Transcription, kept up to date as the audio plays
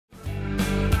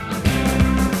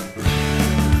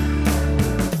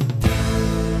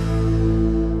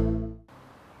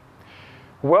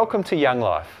Welcome to Young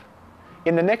Life.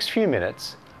 In the next few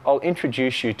minutes, I'll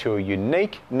introduce you to a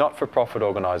unique not-for-profit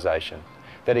organisation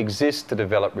that exists to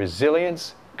develop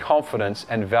resilience, confidence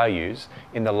and values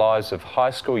in the lives of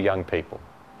high school young people.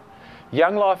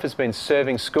 Young Life has been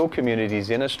serving school communities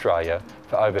in Australia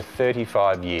for over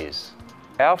 35 years.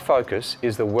 Our focus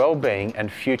is the well-being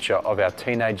and future of our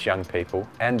teenage young people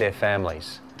and their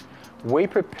families. We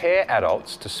prepare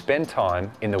adults to spend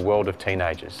time in the world of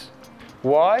teenagers.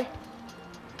 Why?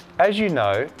 As you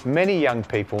know, many young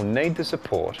people need the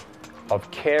support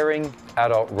of caring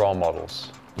adult role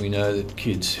models. We know that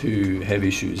kids who have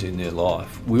issues in their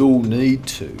life will need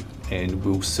to and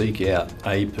will seek out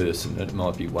a person, it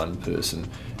might be one person,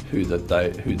 who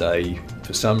they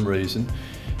for some reason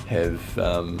have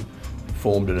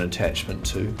formed an attachment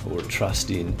to or a trust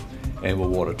in and will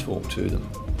want to talk to them.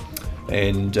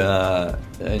 And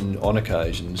on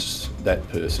occasions that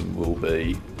person will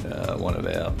be one of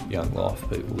our Young Life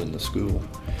people in the school.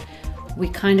 We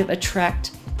kind of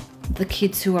attract the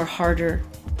kids who are harder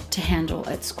to handle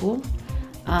at school.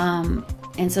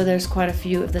 And so there's quite a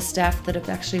few of the staff that have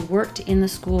actually worked in the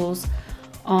schools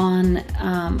on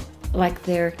like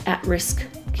their at-risk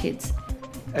kids.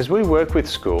 As we work with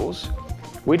schools,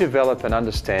 we develop an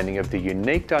understanding of the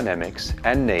unique dynamics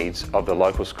and needs of the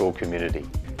local school community.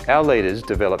 Our leaders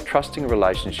develop trusting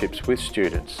relationships with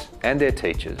students and their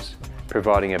teachers,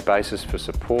 providing a basis for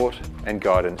support and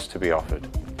guidance to be offered.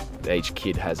 Each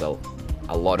kid has a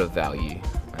lot of value,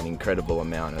 an incredible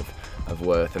amount of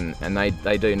worth, and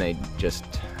they do need just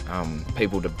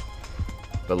people to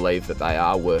believe that they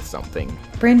are worth something.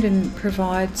 Brendan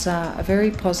provides a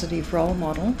very positive role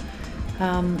model.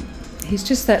 He's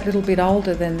just that little bit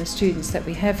older than the students that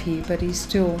we have here, but he's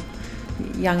still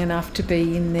young enough to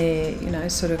be in their,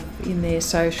 sort of in their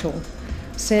social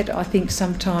set. I think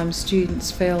sometimes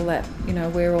students feel that,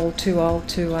 we're all too old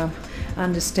to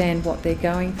understand what they're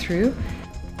going through.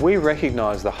 We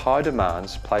recognise the high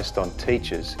demands placed on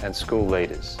teachers and school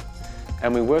leaders,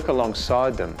 and we work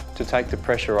alongside them to take the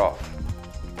pressure off,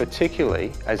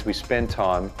 particularly as we spend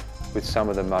time with some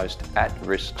of the most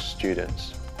at-risk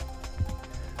students.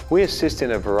 We assist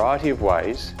in a variety of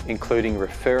ways, including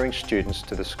referring students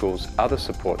to the school's other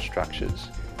support structures.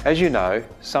 As you know,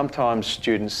 sometimes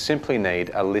students simply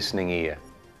need a listening ear.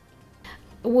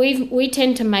 We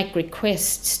tend to make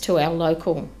requests to our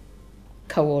local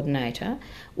coordinator.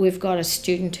 We've got a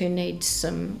student who needs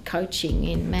some coaching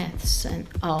in maths, and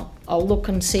I'll look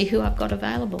and see who I've got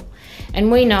available. And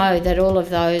we know that all of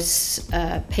those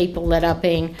people that are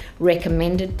being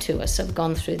recommended to us have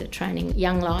gone through the training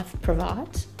Young Life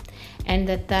provides, and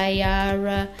that they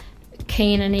are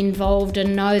keen and involved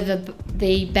and know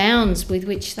the bounds with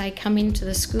which they come into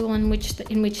the school and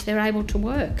in which they're able to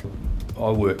work. I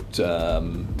worked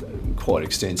quite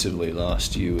extensively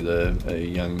last year with a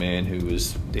young man who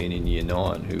was then in Year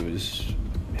 9 who was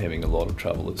having a lot of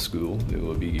trouble at school. There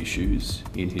were big issues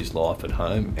in his life at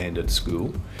home and at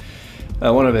school.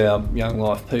 One of our Young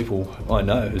Life people I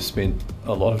know has spent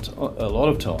a lot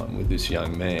of time with this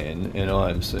young man, and I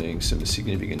am seeing some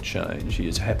significant change. He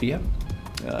is happier,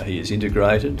 he is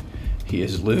integrated, he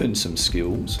has learned some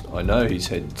skills. I know he's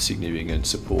had significant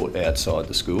support outside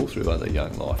the school through other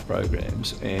Young Life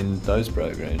programs, and those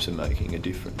programs are making a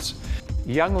difference.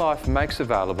 Young Life makes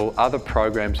available other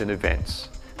programs and events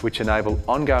which enable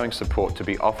ongoing support to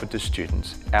be offered to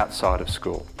students outside of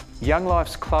school. Young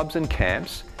Life's clubs and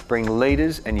camps bring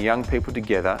leaders and young people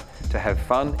together to have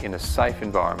fun in a safe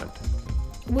environment.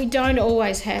 We don't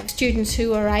always have students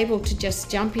who are able to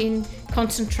just jump in,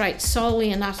 concentrate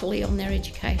solely and utterly on their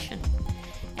education.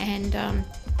 And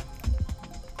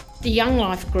the Young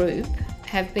Life group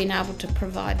have been able to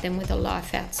provide them with a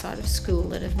life outside of school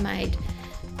that have made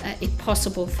it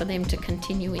possible for them to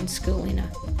continue in school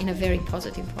in a very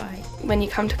positive way. When you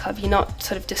come to club, you're not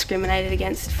sort of discriminated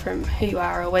against from who you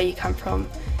are or where you come from.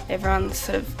 Everyone's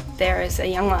sort of there as a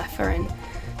young lifer, and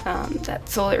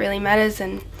that's all that really matters.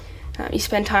 And you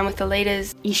spend time with the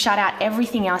leaders. You shut out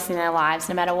everything else in their lives,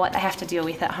 no matter what they have to deal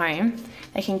with at home.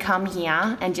 They can come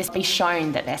here and just be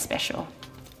shown that they're special.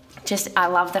 I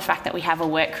love the fact that we have a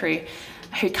work crew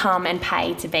who come and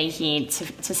pay to be here,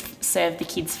 to serve the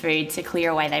kids food, to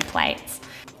clear away their plates.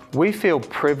 We feel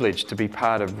privileged to be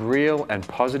part of real and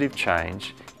positive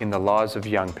change in the lives of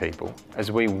young people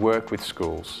as we work with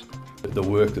schools. The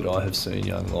work that I have seen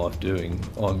Young Life doing,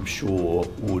 I'm sure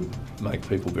would make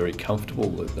people very comfortable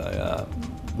that they are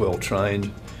well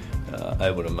trained,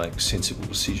 able to make sensible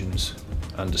decisions,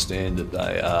 understand that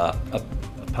they are a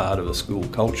part of a school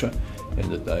culture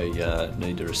and that they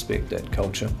need to respect that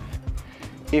culture.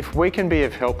 If we can be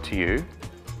of help to you,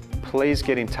 please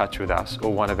get in touch with us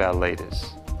or one of our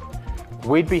leaders.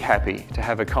 We'd be happy to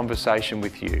have a conversation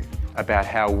with you about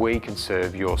how we can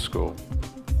serve your school.